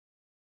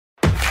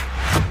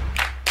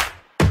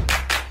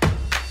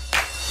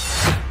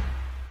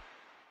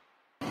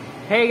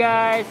Hey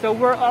guys, so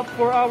we're up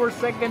for our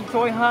second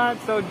toy hunt.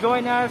 So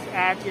join us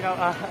at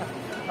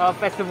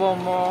Festivall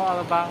Mall,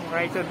 Alabang,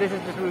 right? So this is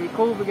just really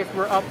cool because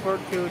we're up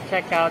to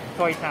check out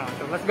ToyTown.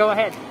 So let's go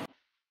ahead.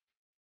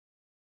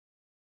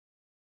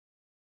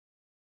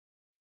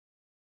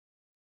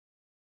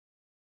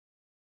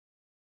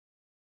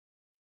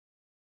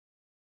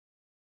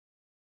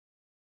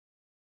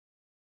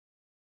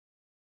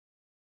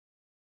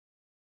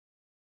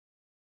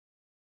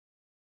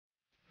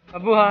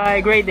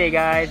 Mabuhay! Great day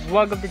guys!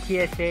 Welcome to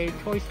TSA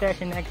Toy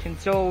Stash in Action.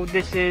 So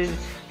this is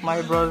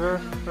my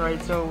brother,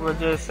 right? So we're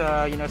just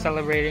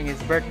celebrating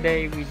his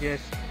birthday. We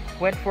just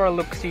went for a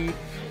look-see,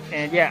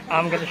 and yeah,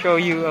 I'm gonna show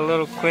you a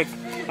little quick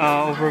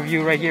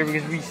overview right here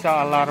because we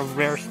saw a lot of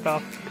rare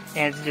stuff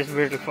and it's just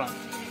really fun.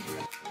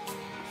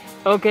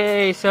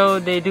 Okay, so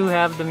they do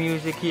have the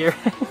music here,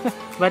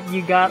 but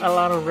you got a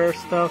lot of rare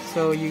stuff.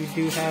 So you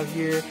do have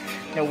here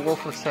the War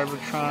for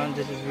Cybertron.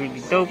 This is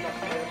really dope.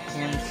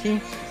 And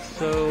see.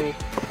 So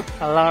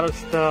a lot of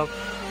stuff.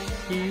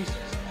 See,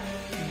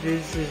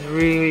 this is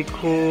really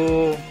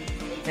cool,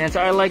 and so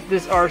I like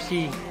this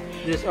RC.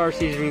 This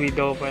RC is really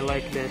dope. I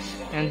like this,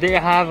 and they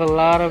have a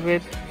lot of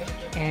it,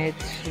 and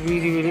it's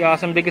really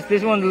awesome because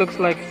this one looks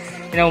like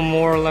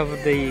more of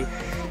the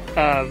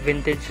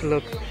vintage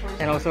look,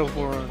 and also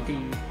for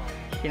the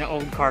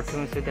old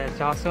cartoons. So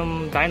that's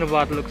awesome.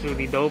 Dinobot looks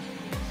really dope.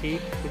 See,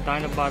 the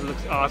Dinobot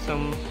looks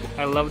awesome.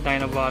 I love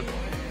Dinobot.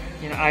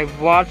 I've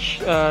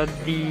watched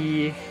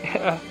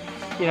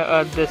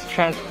this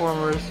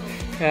Transformers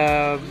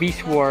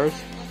Beast Wars,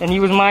 and he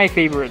was my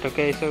favorite.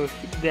 Okay, so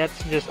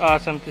that's just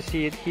awesome to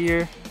see it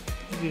here.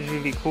 This is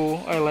really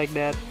cool. I like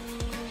that.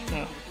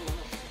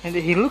 And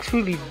he looks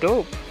really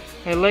dope.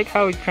 I like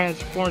how he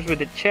transforms with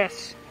the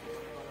chest.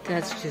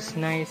 That's just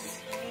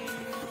nice.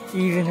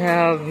 You even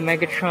have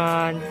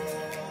Megatron.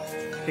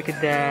 Look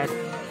at that.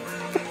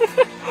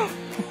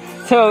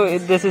 So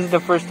this is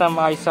the first time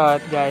I saw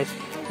it, guys.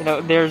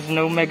 There's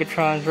no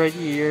Megatrons right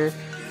here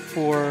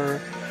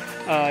for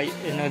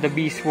the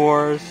Beast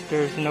Wars.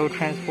 There's no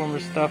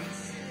Transformers stuff.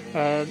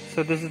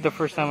 So this is the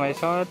first time I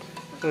saw it.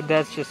 So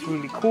that's just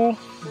really cool.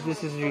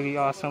 This is really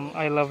awesome.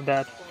 I love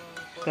that.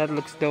 That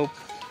looks dope.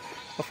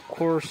 Of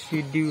course,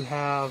 you do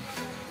have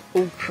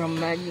Ultra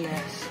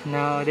Magnus.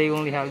 No, they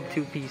only have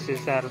 2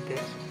 pieces out of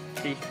this.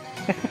 See?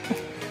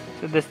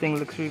 So this thing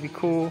looks really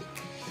cool.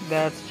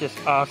 That's just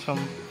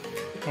awesome.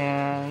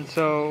 And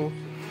so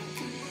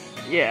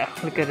yeah,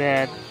 look at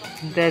that.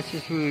 That's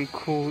just really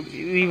cool. It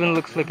even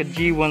looks like a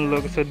G1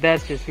 look, so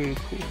that's just really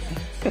cool.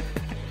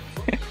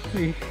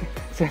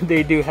 So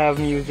they do have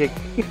music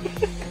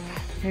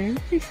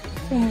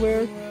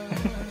somewhere.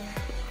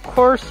 Of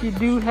course, you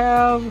do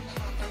have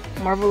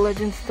Marvel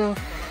Legends stuff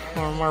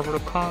or Marvel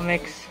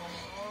Comics.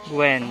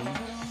 Gwen.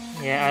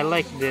 Yeah, I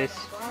like this.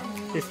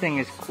 This thing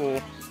is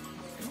cool.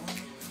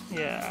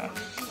 Yeah.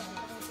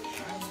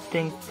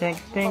 Think.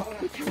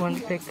 Which one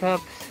to pick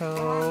up?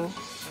 So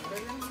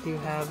you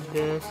have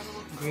this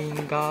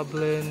Green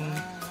Goblin.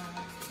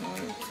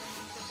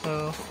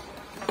 So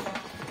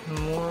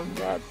more of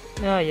that.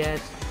 Oh yeah,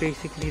 it's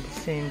basically the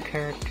same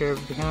character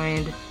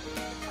behind.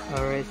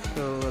 Alright,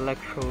 so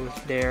Electro's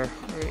there.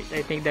 Alright,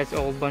 I think that's a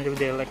whole bunch of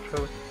the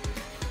Electros.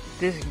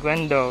 This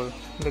Gwendo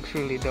looks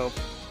really dope.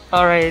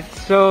 Alright,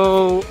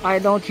 so I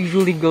don't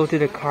usually go to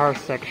the car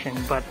section,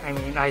 but I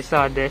mean I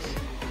saw this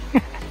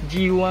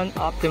G1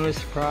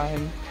 Optimus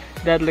Prime.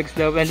 That looks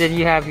dope. And then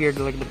you have here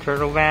the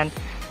Turtle Van.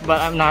 But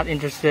I'm not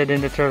interested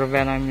in the Turtle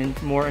Van. I'm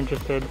more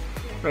interested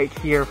right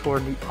here for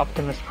the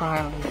Optimus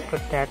Prime. Let me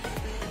put that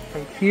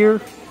right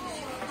here.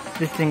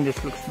 This thing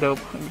just looks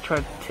dope. Let me try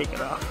to take it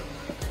off.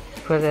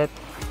 Put that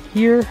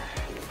here.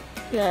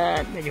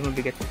 Yeah, medyo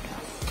mabigat.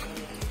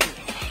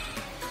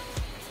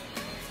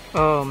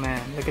 Oh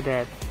man, look at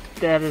that.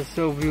 That is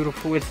so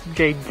beautiful. It's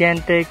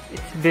gigantic.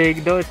 It's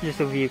big, though it's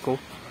just a vehicle.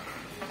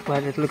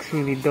 But it looks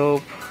really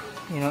dope.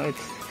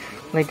 It's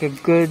like a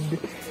good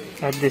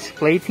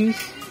display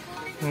piece.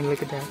 I mean,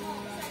 look at that.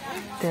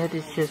 That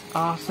is just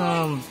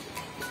awesome.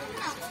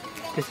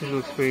 This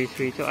looks pretty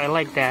sweet, so I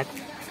like that.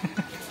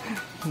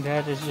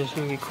 That is just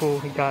really cool.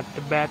 We got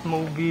the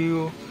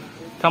Batmobile,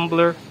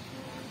 Tumbler,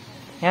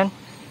 and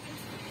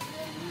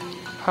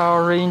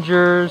Power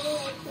Rangers.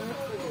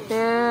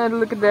 And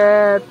look at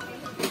that.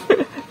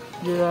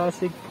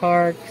 Jurassic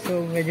Park.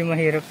 So medyo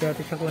mahirap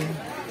dati siya kunin.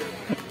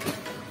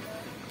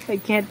 I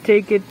can't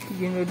take it.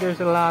 There's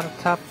a lot of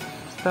top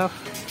stuff.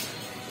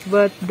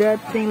 But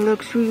that thing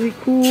looks really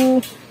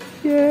cool.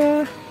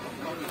 Yeah.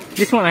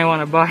 This one I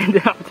want to buy.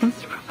 The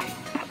Optimus Prime.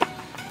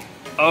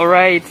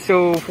 Alright,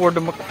 so for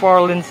the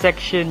McFarlane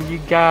section, you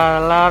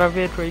got a lot of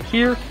it right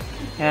here.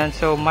 And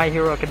so My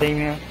Hero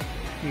Academia,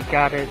 you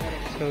got it.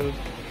 So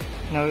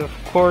now of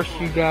course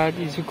you got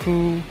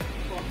Izuku,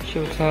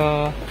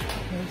 Shota.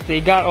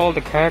 They got all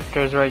the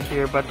characters right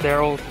here, but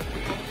they're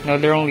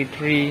only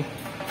 3.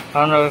 I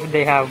don't know if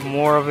they have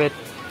more of it.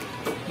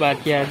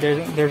 But yeah,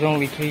 there's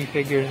only 3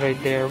 figures right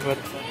there. But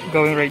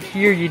going right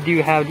here, you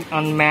do have the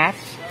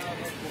Unmasked.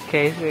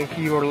 Okay, so if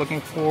you are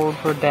looking forward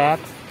for that,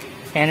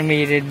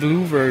 animated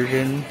blue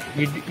version.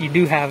 You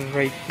do have it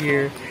right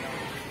here.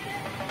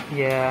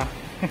 Yeah.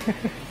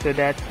 So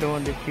that's the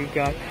one that you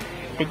got.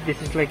 I think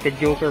this is like the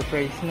Joker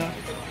phrase now.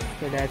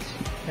 So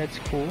that's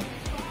cool.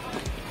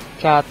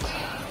 Got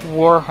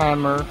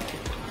Warhammer.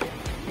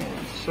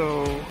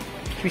 So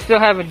we still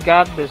haven't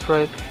got this,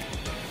 right?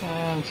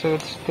 And so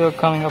it's still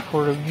coming up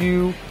for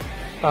review.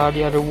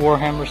 The other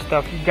Warhammer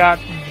stuff. You got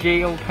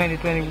Jail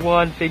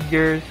 2021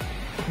 figures.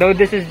 Though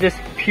this is just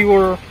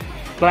pure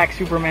black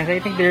Superman. I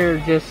think they're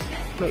just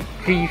like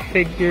 3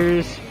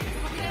 figures.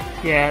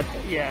 Yeah.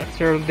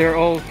 So they're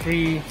all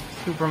 3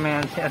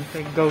 Supermans. Yeah,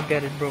 so go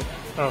get it, bro.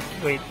 Oh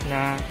wait,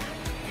 nah.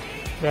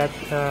 That's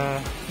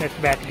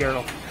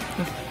Batgirl.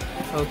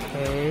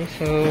 Okay,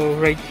 so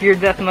right here,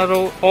 that's not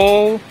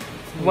all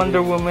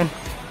Wonder Woman.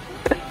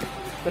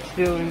 But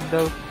still,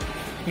 though,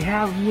 you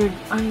have here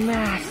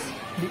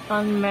the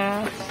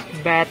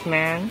unmasked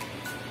Batman.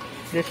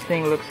 This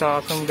thing looks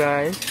awesome,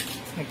 guys.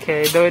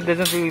 Okay, though it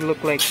doesn't really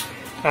look like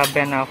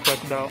Ben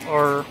Affleck, though,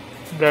 or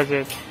does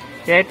it?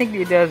 Yeah, I think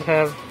it does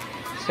have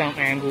some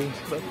angles,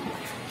 but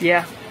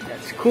yeah,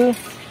 that's cool.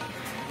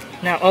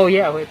 Now, oh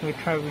yeah, let me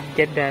try to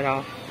get that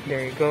off.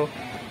 There you go.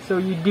 So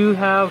you do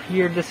have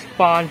here the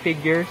Spawn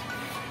figures.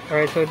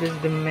 Alright, so this is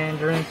the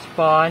Mandarin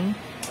Spawn.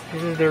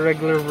 This is the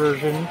regular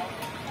version.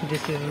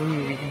 This is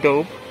really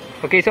dope.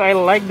 Okay, so I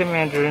like the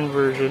Mandarin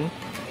version.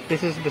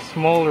 This is the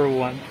smaller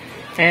one.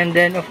 And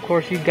then of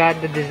course you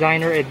got the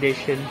designer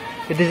edition.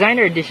 The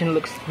designer edition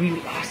looks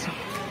really awesome.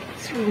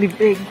 It's really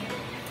big.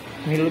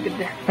 I mean, look at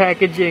that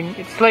packaging.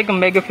 It's like a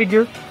mega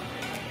figure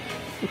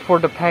for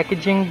the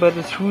packaging, but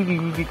it's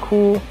really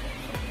cool.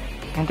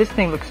 And this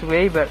thing looks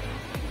way better.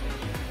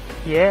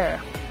 Yeah,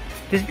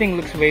 this thing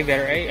looks way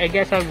better. I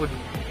guess I would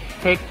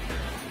pick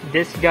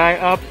this guy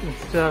up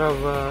instead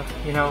of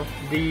you know,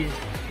 these.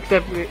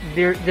 Except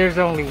there's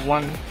only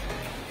one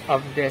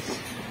of this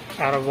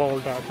out of all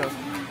that. So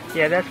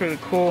yeah, that's really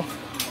cool.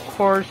 Of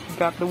course, you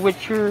got the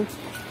Witcher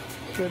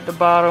here at the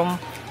bottom.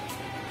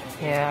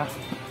 Yeah,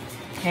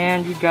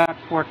 and you got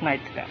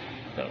Fortnite stuff.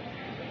 So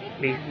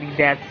basically,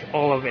 that's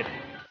all of it.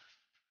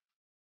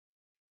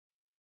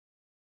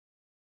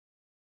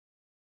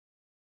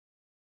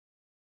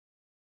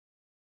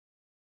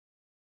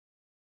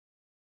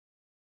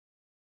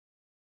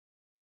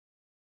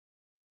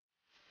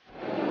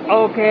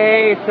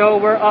 Okay, so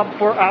we're up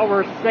for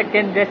our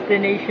second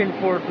destination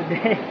for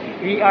today.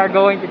 We are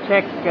going to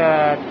check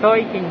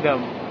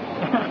ToyKingdom.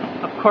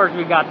 Of course,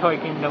 we got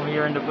ToyKingdom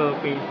here in the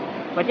Philippines.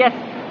 But yes,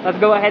 let's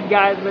go ahead,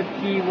 guys. Let's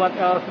see what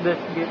else this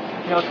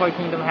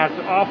ToyKingdom has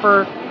to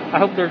offer. I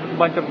hope there's a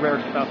bunch of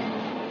rare stuff.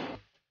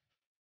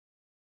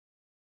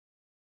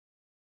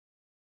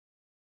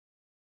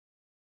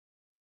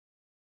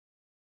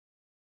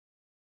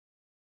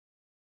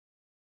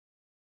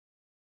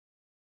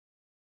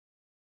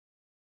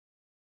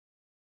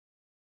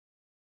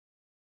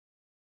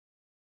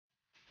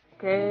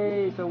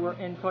 Okay, so we're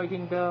in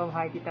ToyKingdom.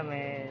 Hi, Tita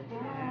Man.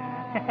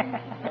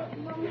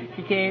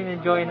 He came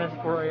and joined us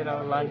for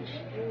lunch.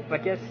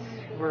 But yes,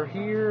 we're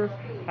here.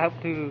 I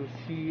have to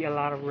see a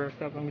lot of rare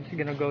stuff. I'm just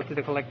gonna go to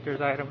the collector's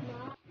items.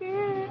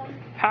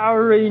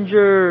 Power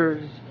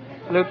Rangers.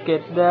 Look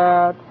at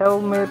that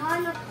helmet.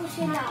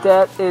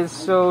 That is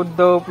so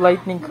dope.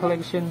 Lightning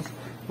Collections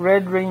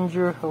Red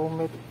Ranger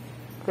helmet.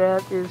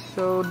 That is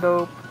so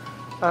dope.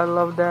 I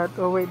love that.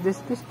 Oh wait, this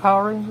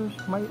Power Rangers,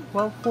 my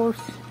Wild Force.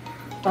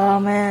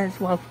 Oh man, it's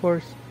Wild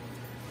Force,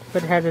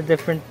 but it has a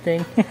different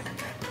thing.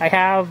 I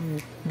have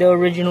the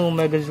original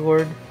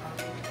Megazord,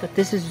 but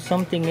this is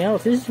something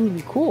else. This is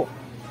really cool.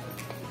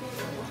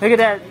 Look at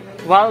that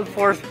Wild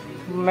Force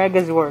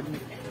Megazord.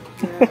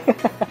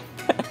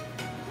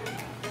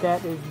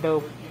 That is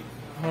dope.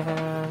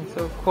 And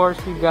so of course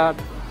you got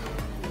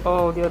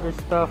all the other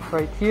stuff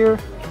right here.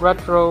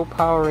 Retro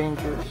Power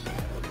Rangers.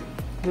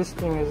 This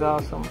thing is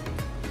awesome.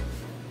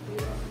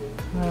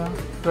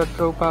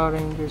 Retro Power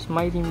Rangers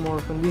Mighty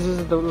Morphin. This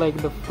is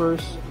the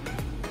first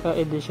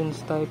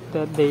editions type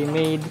that they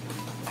made,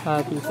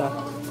 Tita.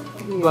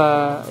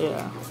 But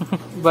yeah,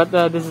 but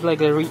this is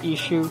like a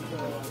reissue,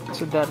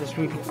 so that is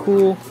really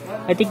cool.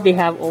 I think they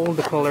have all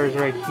the colors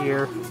right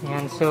here,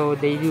 and so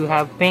they do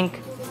have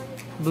pink,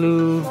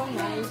 blue,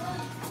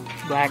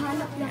 black,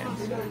 and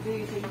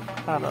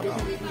I don't know.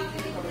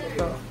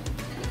 So,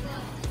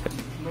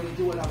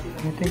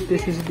 I think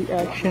this is the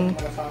action.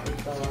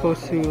 It's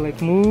supposed to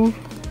like move.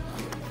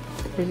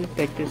 Is it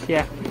like this?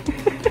 Yeah.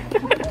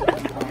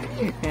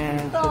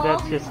 And so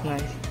that's just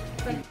nice.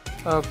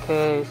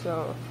 Okay,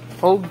 so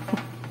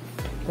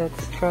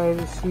let's try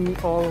to see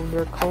all of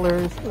their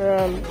colors.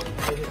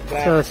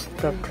 So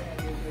stuck.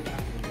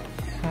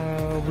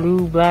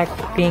 Blue, black,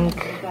 pink.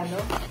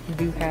 We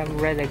do have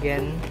red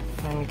again.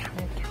 Let me try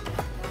it.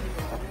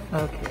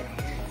 Okay,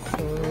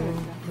 so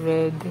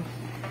red.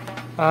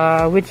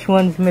 Which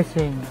one's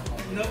missing?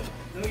 No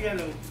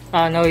yellow.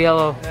 No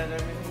yellow.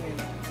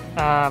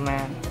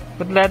 Man.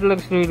 But that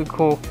looks really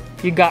cool.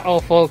 You got all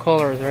full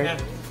colors, right? Yeah.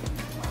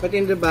 But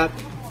in the back,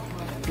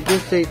 you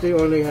just say they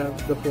only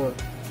have the 4. So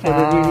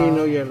there's really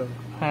no yellow.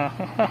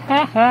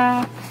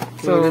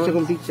 So that's a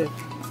complete set.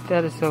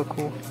 That is so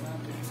cool.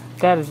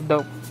 That is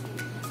dope.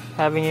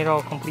 Having it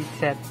all complete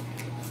set.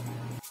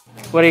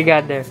 What do you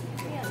got there?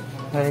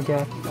 What do you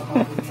got?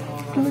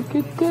 Look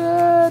at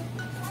that!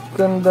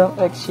 Gundam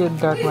X Shield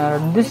Dark Matter.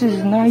 This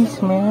is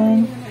nice,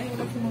 man.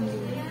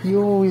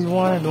 You always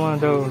wanted one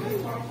of those.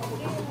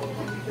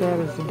 That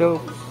is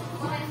dope.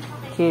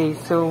 Okay,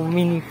 so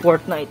mini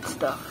Fortnite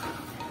stuff.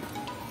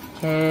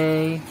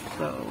 Okay,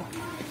 so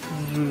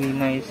this is really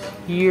nice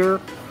here.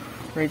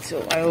 Right,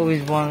 so I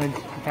always wanted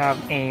to have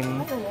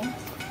AIM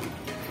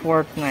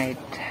Fortnite,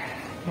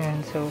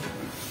 and so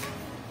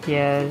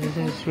yeah, this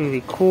is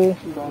really cool.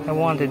 I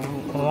wanted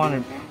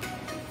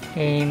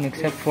AIM,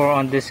 except for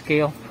on this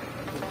scale.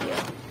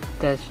 Yeah,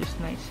 that's just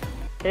nice.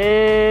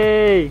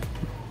 Hey,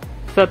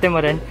 sate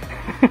mo rin.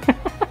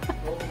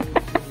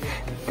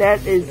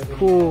 That is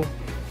cool.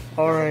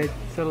 All right,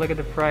 so look at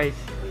the price.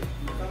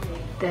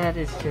 That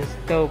is just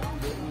dope.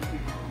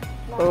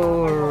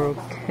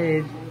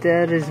 Okay,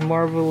 that is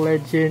Marvel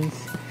Legends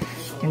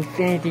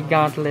Infinity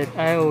Gauntlet.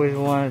 I always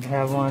wanted to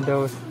have one of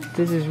those.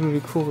 This is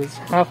really cool. It's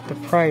half the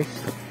price.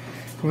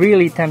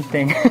 Really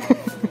tempting.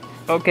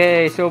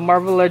 Okay, so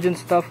Marvel Legends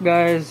stuff,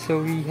 guys.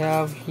 So we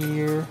have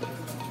here,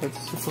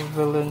 it's super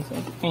villains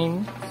and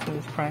AIM. So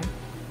it's Prime.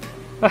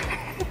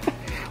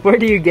 Where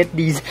do you get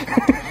these?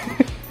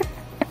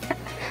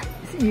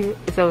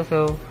 It's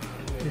also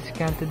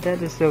discounted.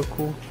 That is so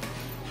cool.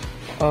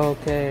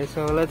 Okay,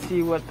 so let's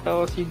see what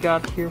else you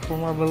got here for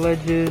Marvel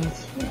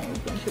Legends. A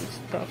bunch of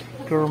stuff.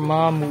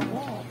 Dormammu.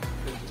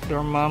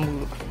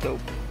 Dormammu looks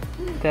dope.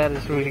 That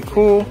is really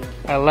cool.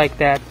 I like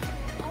that.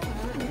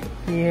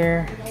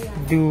 Here,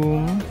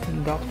 Doom.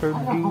 Dr.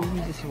 Doom.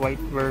 This white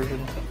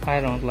version.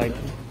 I don't like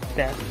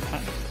that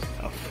kind of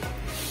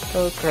stuff.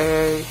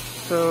 Okay,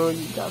 so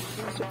you got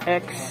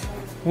X.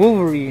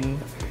 Wolverine.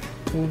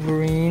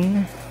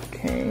 Wolverine.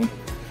 Okay.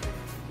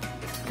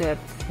 That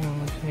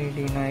seems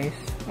really nice.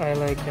 I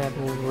like that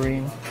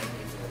Wolverine.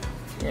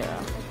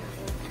 Yeah.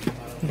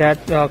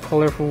 That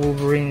colorful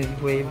Wolverine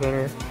is way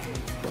better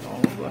for all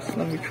of us.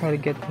 Let me try to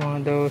get one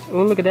of those.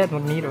 Oh, look at that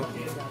Magneto.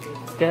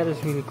 That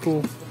is really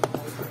cool.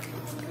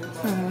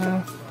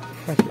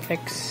 Professor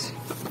X.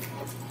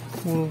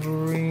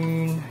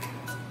 Wolverine.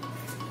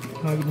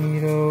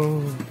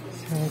 Magneto.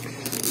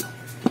 X.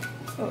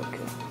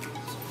 Okay.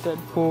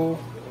 Deadpool.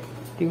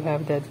 Do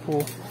have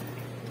Deadpool.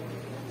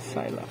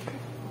 Psylocke.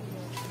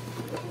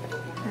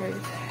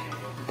 Right.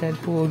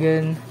 Deadpool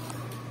again.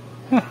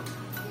 Huh.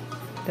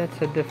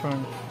 That's a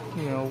different,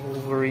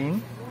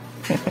 Wolverine.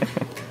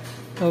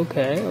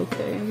 Okay. I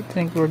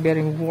think we're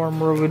getting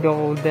warmer with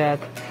all that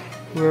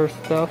rare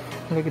stuff.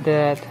 Look at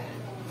that.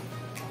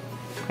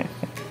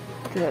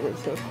 That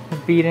is a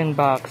beaten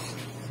box.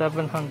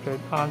 700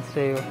 on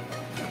sale.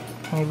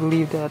 Can you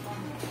believe that?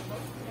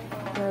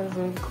 That is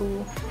really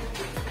cool.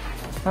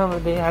 Oh,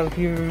 but they have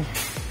here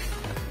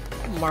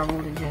Marvel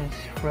Legends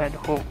Red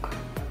Hulk.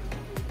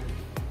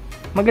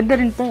 Maganda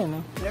rin pa,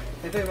 no? Yep.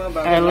 Ito yung mga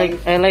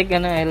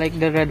bagong I like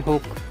the Red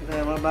Hulk. Ito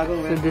yung mga bagong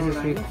So retro this is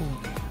line. really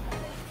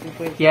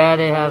cool. Yeah,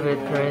 they have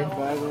it, right?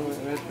 Bagong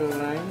retro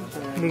lines.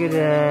 Look at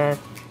that.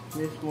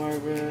 Miss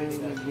Marvel,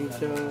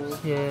 Magneto.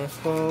 Yeah.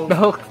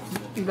 Hulk.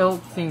 The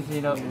Hulk seems,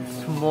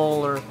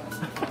 smaller.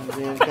 And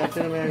then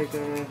Captain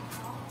America.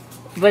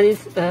 But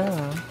it's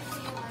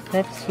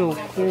that's so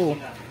cool.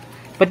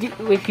 But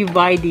if you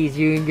buy these,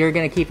 you're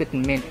gonna keep it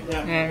in mint.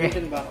 Yeah,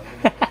 mint box.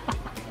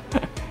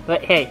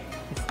 But hey,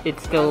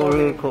 it's still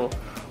really cool.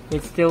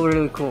 It's still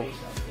really cool.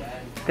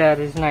 That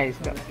is nice,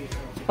 though.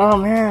 Oh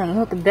man,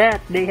 look at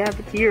that! They have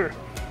it here.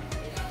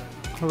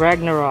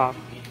 Ragnarok.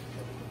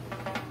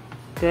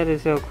 That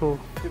is so cool.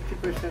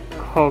 50%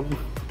 off. Hog.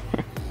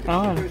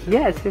 Oh,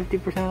 yeah, it's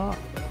 50% off.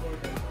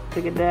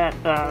 Look at that.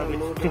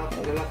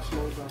 Deluxe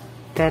mode off.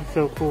 That's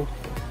so cool.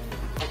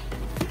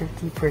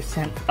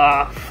 50%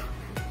 off.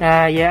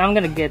 Yeah, I'm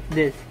gonna get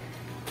this.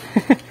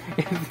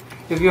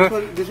 if you're,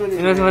 This one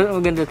is mas rare.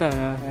 maganda to,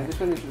 no? Yeah, this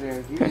one is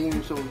rare. You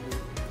AIM sold it.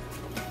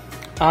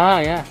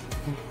 Yeah.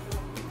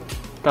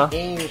 To?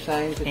 AIM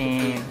signs it.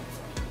 And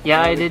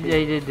yeah, I did,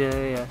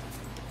 yeah.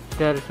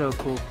 That is so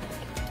cool.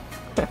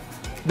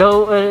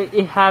 Though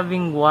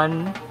having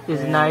one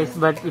is nice,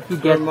 but if you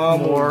get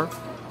Dormammu. more,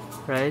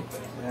 right?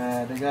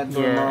 Yeah, they got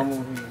Yeah.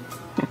 Dormammu here.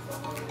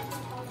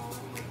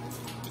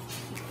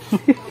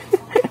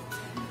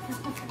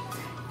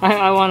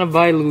 I want to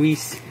buy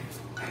Luis.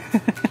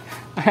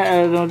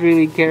 I don't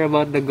really care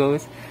about the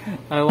ghost.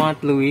 I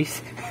want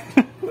Luis.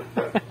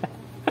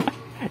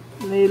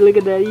 Hey, look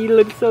at that. He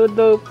looks so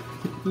dope.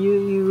 He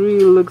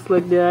really looks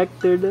like the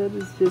actor. That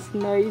is just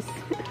nice.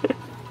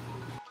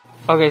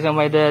 Okay, so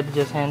my dad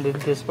just handed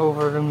this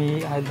over to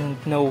me. I don't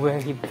know where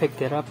he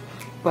picked it up.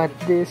 But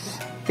this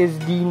is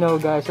Dino,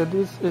 guys. So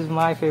this is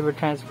my favorite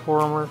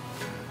Transformer.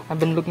 I've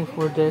been looking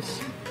for this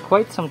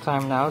quite some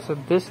time now. So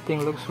this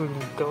thing looks really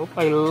dope.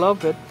 I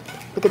love it.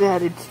 Look at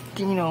that. It's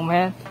Dino,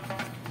 man.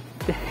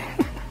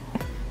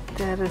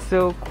 That is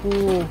so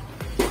cool.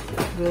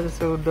 That is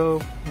so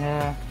dope.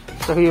 Yeah.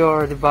 So he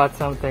already bought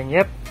something.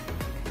 Yep.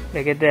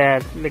 Look at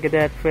that. Look at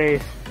that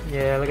face.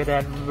 Yeah, look at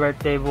that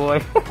birthday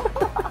boy.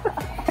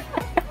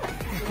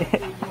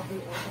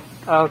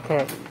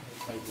 Okay.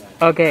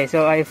 Okay,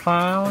 so I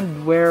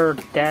found where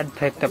Dad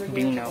picked up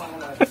Dino.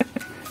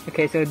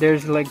 Okay, so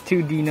there's like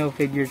 2 Dino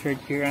figures right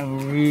here.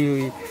 I'm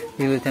really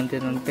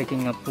tempted on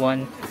picking up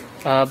one.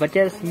 But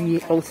yes,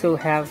 we also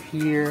have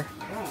here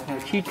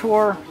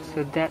Cheetor,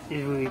 so that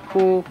is really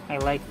cool. I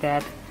like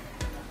that.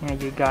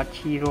 And you got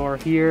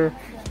Cheetor here.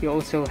 You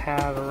also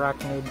have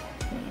Arachnid,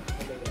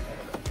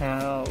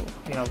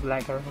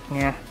 Black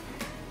Arachnia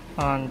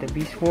on the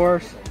Beast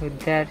Wars. So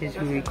that is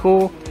really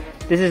cool.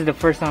 This is the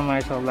first time I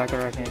saw Black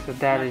Arachnia, so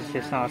that is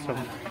just awesome.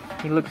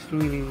 He looks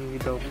really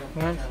dope.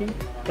 You want to see?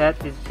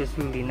 That is just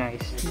really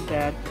nice.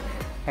 That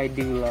I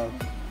do love.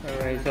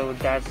 Alright, so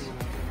that's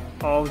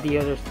all the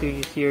other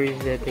studio series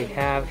that they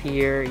have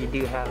here. You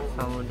do have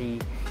some of the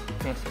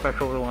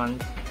special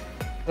ones.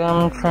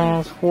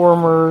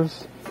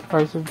 Transformers.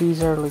 Alright, so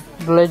these are like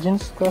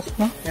Legends class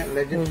now? Yeah,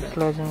 Legends.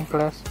 Legend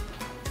class.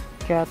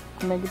 Got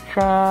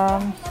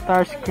Megatron,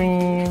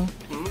 Starscream.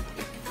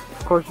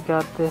 Of course you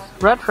got this.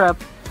 Rat Trap.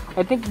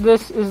 I think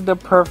this is the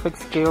perfect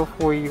scale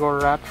for your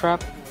Rat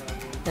Trap.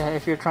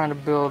 If you're trying to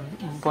build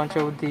a bunch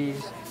of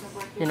these,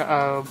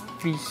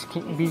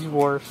 Beast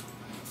Wars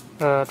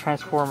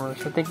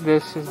Transformers. I think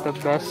this is the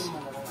best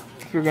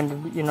if you're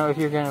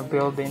gonna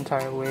build the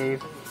entire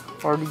wave,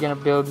 or you're gonna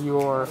build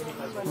your,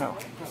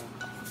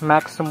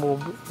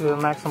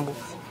 Maximals.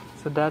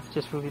 So that's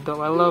just really dope.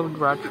 I love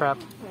Rat Trap.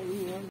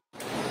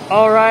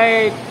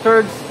 Alright,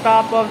 third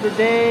stop of the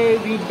day,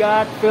 we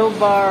got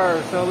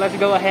Filbars. So let's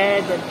go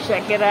ahead and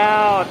check it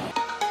out.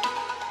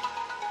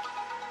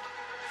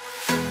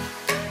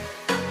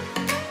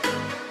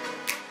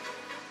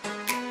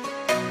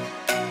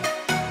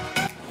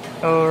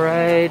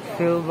 Alright,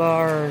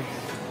 Filbars.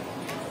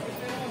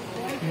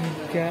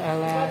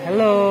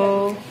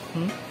 Hello.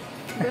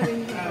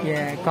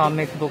 Yeah,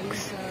 comic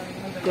books.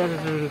 That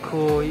is really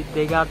cool.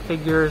 They got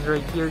figures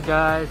right here,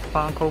 guys.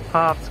 Funko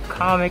Pops,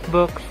 comic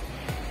books.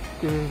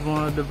 This is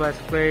one of the best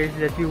ways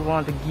that you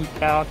want to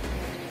geek out.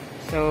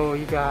 So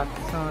you got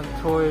some of the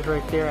toys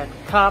right there at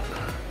the top,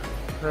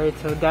 right?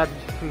 So that's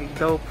really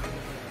dope.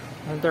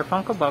 And their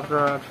Funko Pops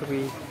are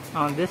actually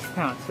on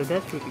discount, so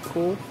that's really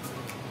cool.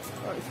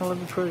 Alright, so let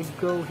me try to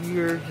go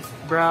here, just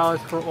browse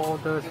for all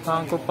those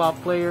Funko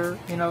Pop player,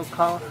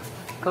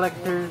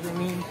 collectors. I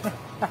mean,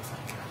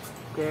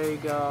 there you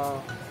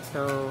go.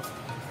 So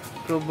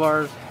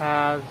Filbars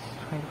has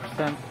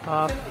 20%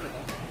 off,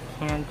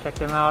 and check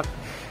them out.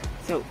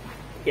 So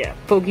yeah,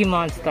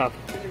 Pokemon stuff.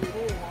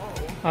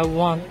 I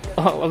want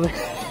all of it.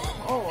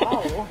 Oh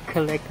wow.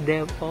 Collect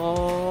them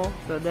all.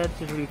 So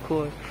that's really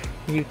cool.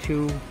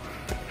 YouTube.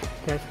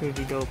 That's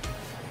really dope.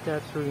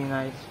 That's really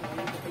nice.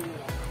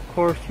 Of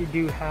course you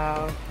do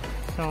have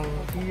some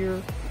here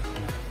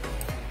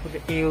for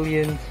the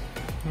aliens.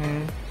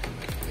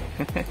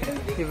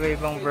 The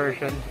Alabang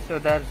version. So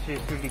that's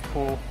just really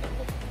cool.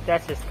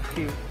 That's just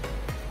cute.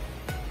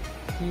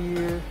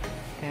 Here,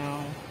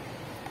 down,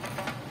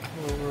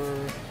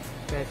 over.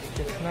 That's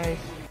just nice.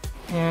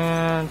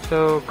 And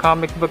so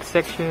comic book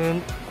section,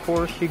 of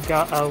course you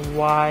got a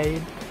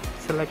wide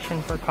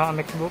selection for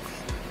comic books.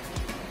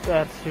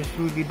 That's just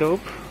really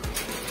dope.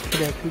 You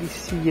can actually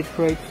see it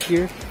right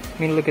here.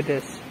 I mean, look at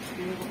this.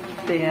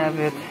 They have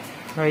it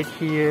right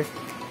here.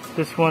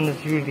 This one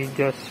is really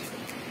just,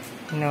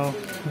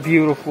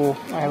 beautiful.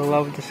 I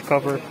love this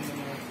cover.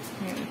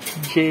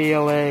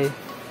 JLA.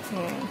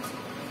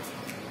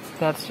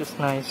 That's just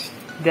nice.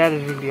 That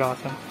is really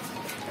awesome.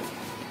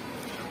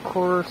 Of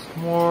course,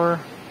 more.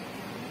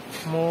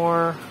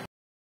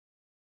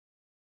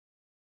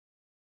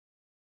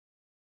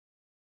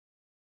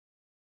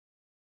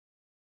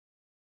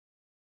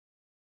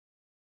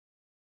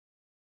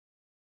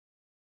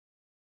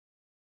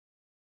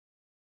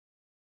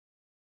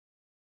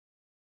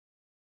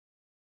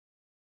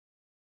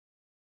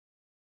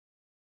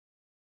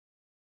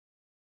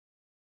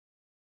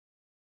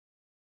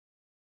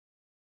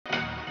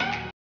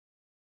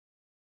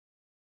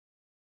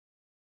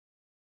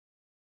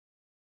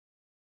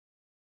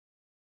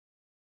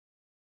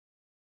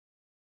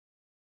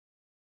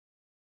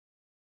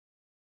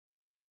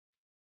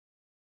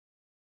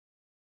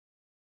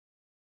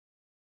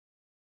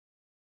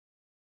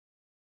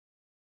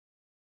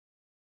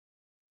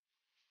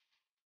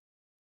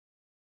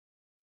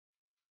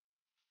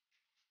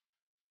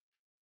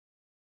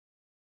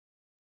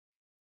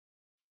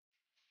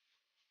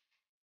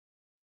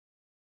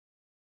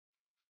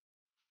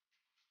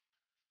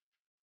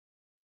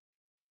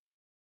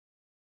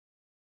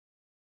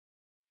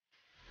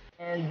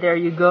 And there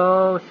you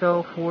go.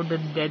 So for the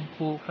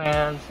Deadpool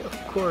fans,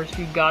 of course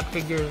you got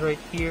figures right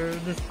here.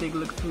 This thing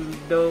looks really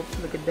dope.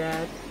 Look at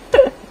that.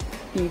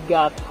 You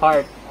got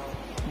Heart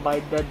by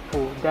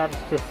Deadpool. That's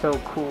just so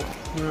cool.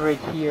 Right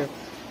here.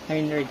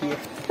 Right here.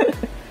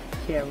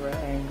 Camera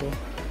angle.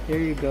 There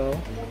you go.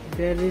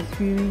 That is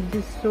really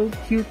just so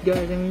cute,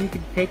 guys. I mean, you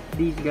could pick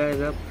these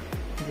guys up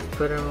and just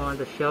put them on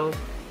the shelf.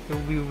 It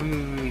will be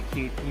really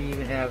cute. You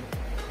even have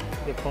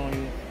the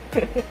pony.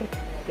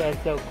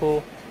 That's so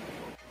cool.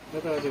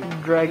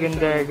 Dragon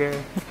Dagger.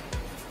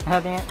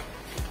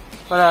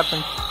 What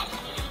happened?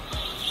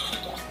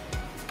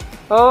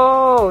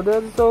 Oh,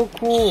 that's so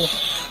cool.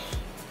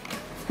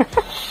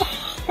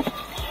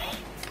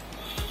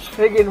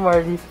 Look at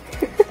Marty.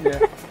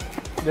 Yeah.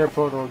 Their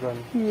photo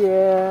gun.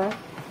 Yeah,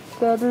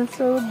 that is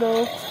so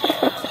dope.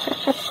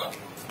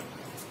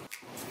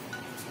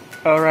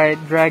 Alright,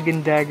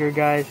 Dragon Dagger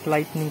guys,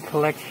 lightning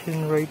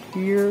collection right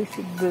here.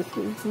 So this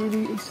is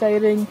really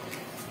exciting.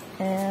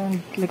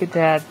 And look at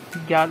that, we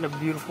got a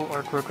beautiful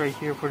artwork right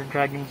here for the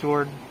Dragon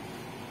Sword.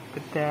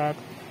 Look at that.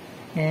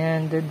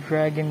 And the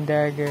Dragon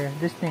Dagger.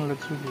 This thing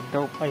looks really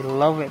dope. I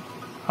love it.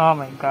 Oh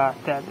my god,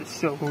 that is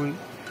so cool.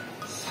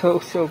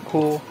 So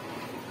cool.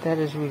 That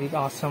is really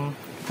awesome.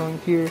 Going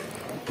here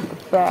at the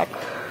back.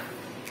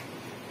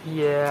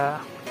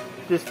 Yeah,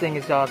 this thing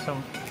is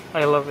awesome.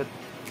 I love it.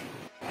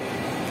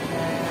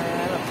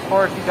 And of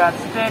course you got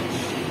Stitch.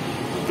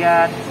 You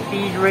got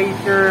Speed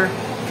Racer.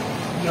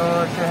 You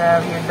also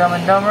have your Dumb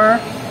and Dumber.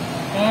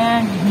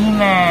 And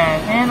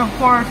He-Man. And of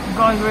course,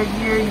 going right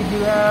here, you do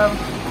have,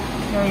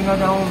 you know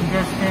the whole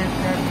distance.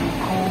 That's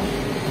really cool.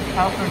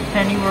 Alfred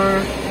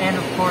Pennyworth. And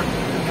of course,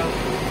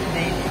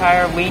 the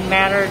entire Wayne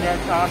Manor.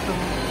 That's awesome.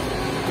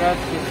 That's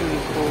just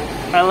really cool.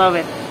 I love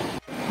it.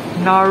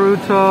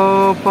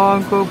 Naruto,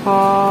 Funko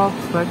Pop.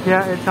 But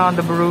yeah, it's on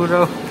the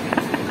Boruto.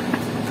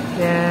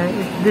 Yeah,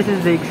 this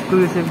is the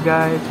exclusive,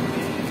 guys.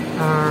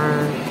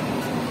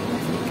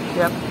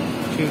 Yep.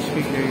 Choose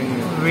figure.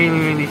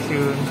 Really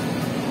soon.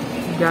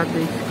 You got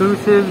the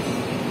exclusives.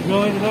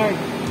 Going hard.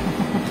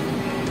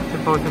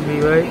 Supposed to be,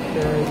 right?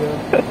 There you go.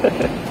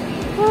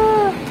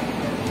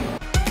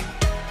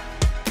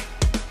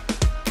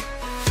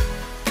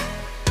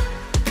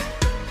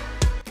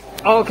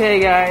 Okay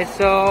guys,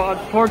 so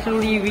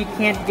unfortunately we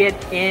can't get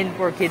in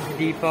for Kids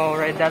Depot,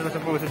 right? That was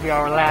supposed to be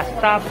our last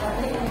stop,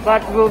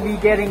 but we'll be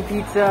getting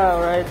pizza,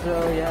 right?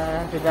 So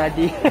yeah, the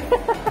daddy.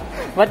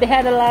 But they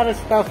had a lot of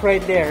stuff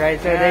right there, right?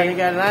 So they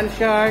got Land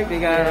Shark, they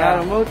got a lot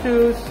of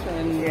Motus,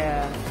 and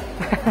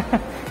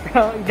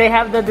they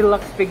have the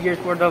deluxe figures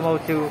for the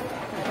Motu.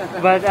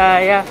 But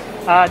yeah,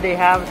 they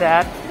have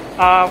that.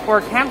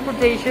 For Camp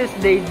Cretaceous,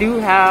 they do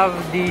have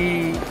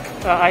the,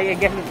 I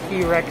guess it's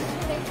T-Rex.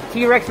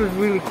 T-Rex was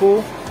really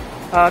cool.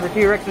 The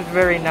T-Rex was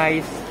very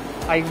nice.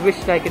 I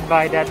wished I could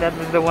buy that. That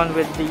was the one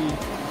with the,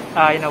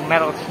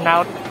 metal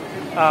snout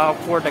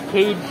for the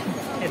cage.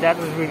 And that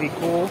was really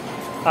cool.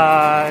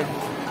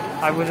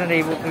 I wasn't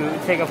able to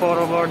take a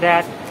photo for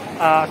that.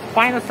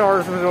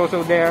 Spinosaurus was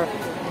also there.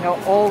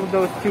 All of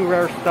those two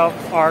rare stuff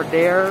are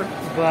there.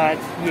 But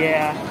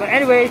yeah. But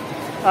anyway,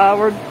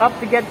 we're up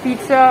to get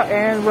pizza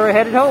and we're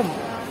headed home.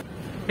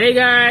 Hey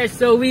guys,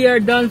 so we are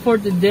done for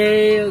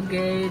today.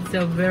 Okay, it's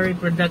a very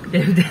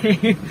productive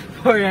day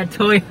for a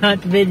toy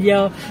hunt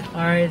video.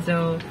 Alright,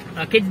 so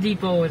Kids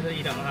Depot was,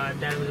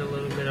 that was a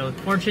little bit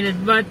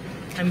unfortunate, but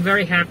I'm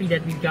very happy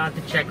that we got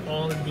to check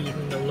all of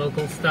the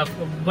local stuff.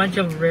 A bunch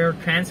of rare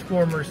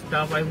Transformer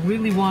stuff. I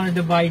really wanted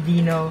to buy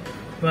Dino,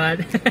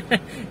 but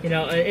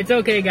it's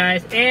okay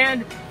guys.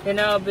 And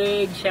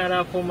big shout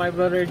out for my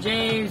brother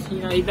James.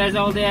 He does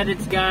all the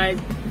edits, guys.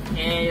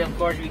 And of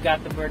course we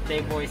got the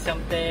birthday boy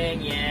something.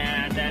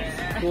 Yeah,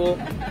 that's cool.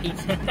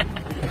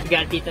 We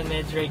got Tita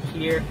Mids right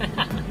here.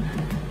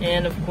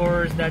 And of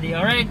course Daddy.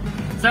 Alright,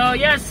 so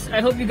yes,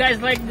 I hope you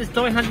guys liked this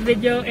toy hunt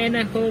video, and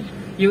I hope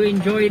you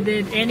enjoyed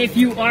it. And if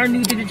you are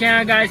new to the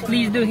channel guys,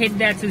 please do hit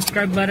that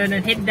subscribe button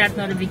and hit that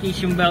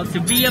notification bell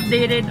to be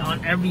updated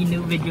on every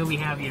new video we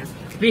have here.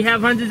 We have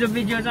hundreds of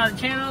videos on the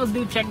channel,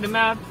 do check them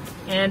out.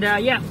 And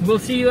yeah, we'll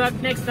see you up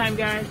next time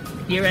guys,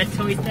 here at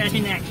Toy Stash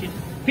in Action.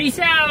 Peace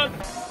out!